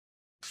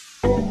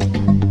This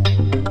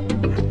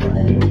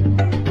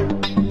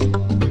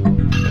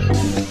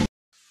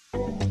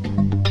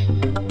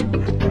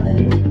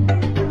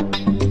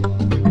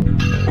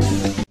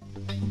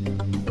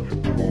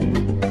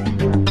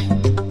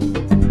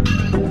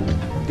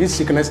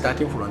sickness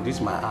starting from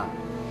this my arm.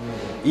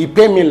 He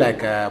paid me like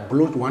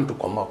blood want to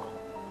come up.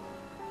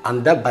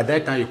 And that by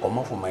that time you come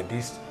up from my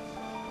this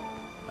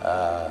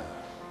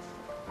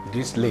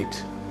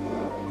late.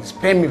 It's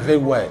paid me very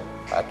well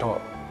at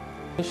all.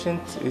 The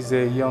patient is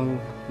a young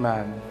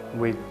man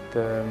with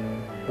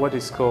what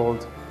is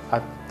called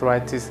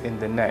arthritis in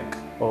the neck,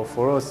 or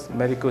for us,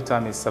 medical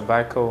term is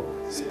Cervical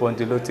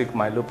Spondylotic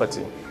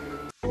Myelopathy.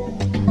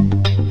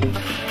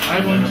 I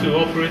want to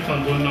operate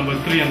on bone number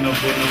 3 and bone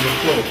number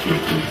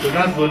 4. So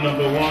that's bone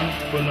number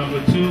 1, bone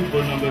number 2,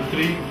 bone number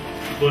 3,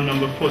 bone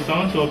number 4. So I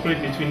want to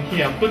operate between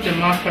here. I put the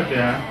marker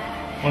there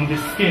on the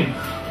skin.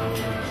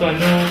 So I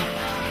know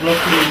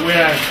roughly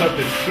where I cut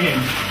the skin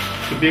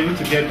to be able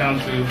to get down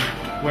to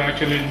where I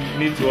actually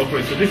need to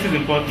operate. So this is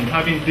important.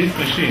 Having this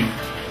machine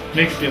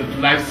makes your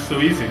life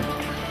so easy,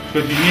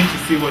 because you need to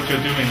see what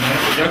you're doing.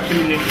 Right? You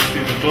actually need to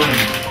see the bone.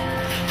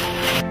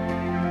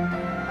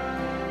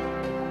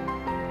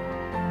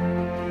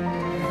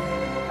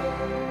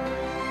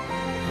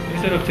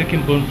 Instead of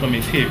taking bone from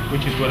his hip,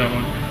 which is what I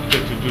wanted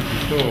to do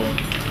before,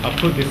 I'll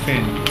put this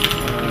in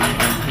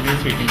and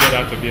this we can get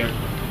out of here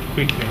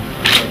quickly.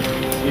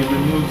 It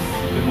removes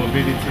the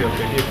mobility of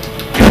the hip,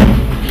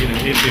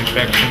 hip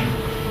infection.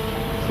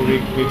 So we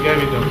get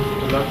rid of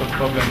a lot of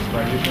problems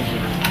by using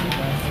this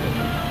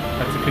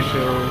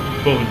artificial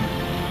bone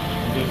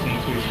just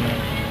into his neck.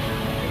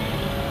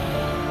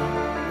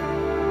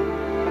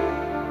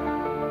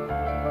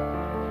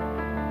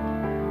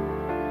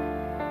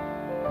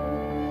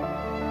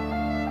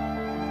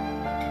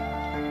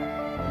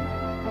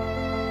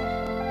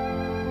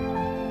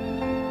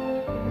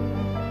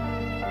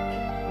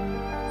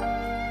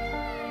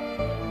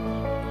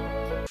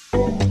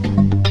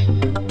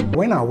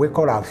 When I wake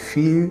up, I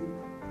feel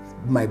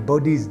my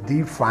body is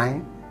deep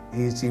fine.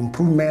 It's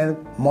improvement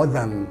more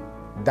than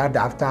that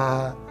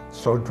after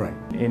surgery.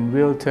 In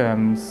real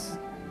terms,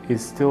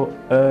 it's still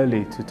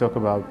early to talk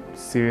about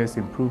serious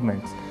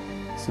improvements.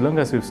 So long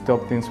as we've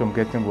stopped things from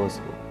getting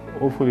worse,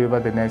 hopefully over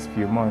the next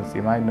few months,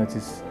 you might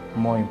notice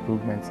more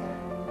improvements.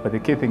 But the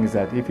key thing is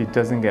that if it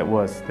doesn't get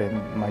worse,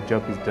 then my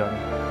job is done.